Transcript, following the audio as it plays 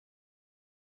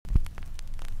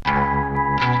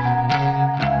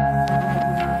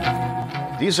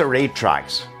These are 8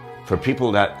 tracks. For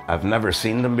people that have never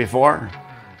seen them before,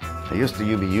 they used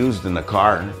to be used in the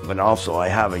car, but also I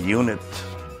have a unit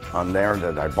on there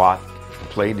that I bought to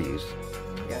play these.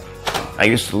 I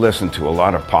used to listen to a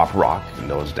lot of pop rock in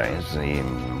those days, the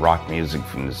rock music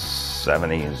from the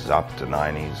 70s up to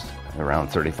 90s. Around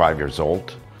 35 years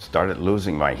old, started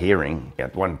losing my hearing.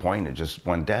 At one point, it just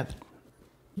went dead.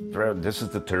 This is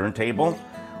the turntable,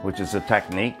 which is a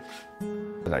technique.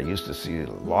 I used to see a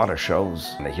lot of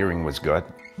shows, and the hearing was good.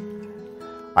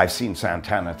 I've seen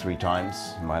Santana 3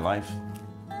 times in my life.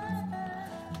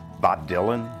 Bob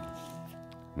Dylan,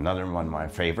 another one of my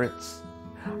favorites.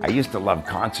 I used to love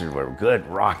concerts with good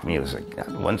rock music.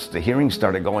 Once the hearing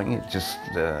started going, it just,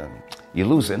 you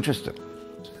lose interest in it.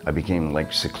 I became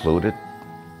like secluded.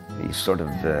 You sort of,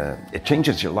 it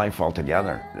changes your life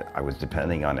altogether. I was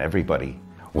depending on everybody.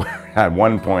 At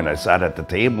one point I sat at the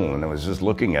table and I was just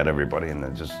looking at everybody and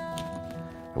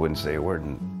I wouldn't say a word.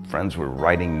 And friends were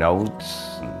writing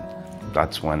notes, and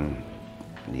that's when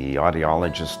the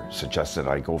audiologist suggested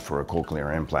I go for a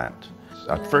cochlear implant.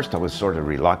 At first I was sort of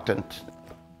reluctant.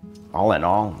 All in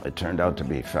all, it turned out to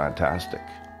be fantastic.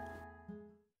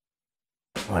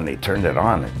 When they turned it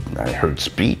on, I heard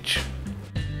speech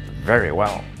very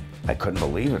well. I couldn't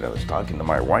believe it. I was talking to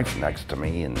my wife next to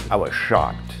me and I was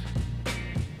shocked.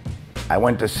 I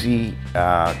went to see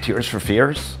Tears for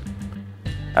Fears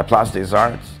at Place des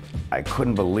Arts. I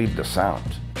couldn't believe the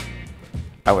sound.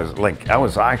 I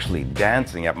was actually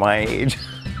dancing at my age.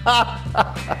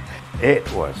 It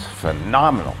was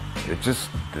phenomenal. It just,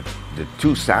 the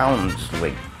 2 sounds,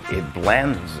 like, it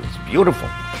blends, it's beautiful.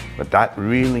 But that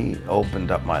really opened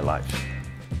up my life.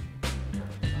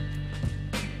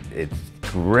 It's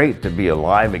great to be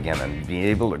alive again and be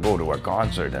able to go to a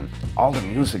concert, and all the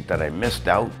music that I missed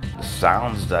out, the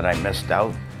sounds that I missed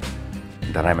out,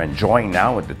 that I'm enjoying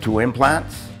now with the 2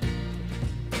 implants.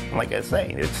 Like I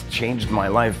say, it's changed my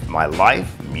life,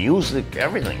 music,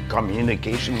 everything,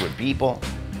 communication with people.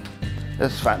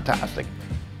 It's fantastic.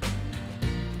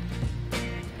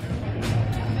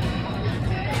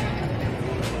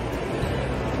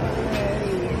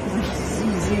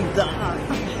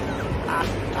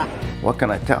 What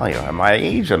can I tell you? At my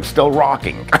age, I'm still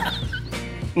rocking.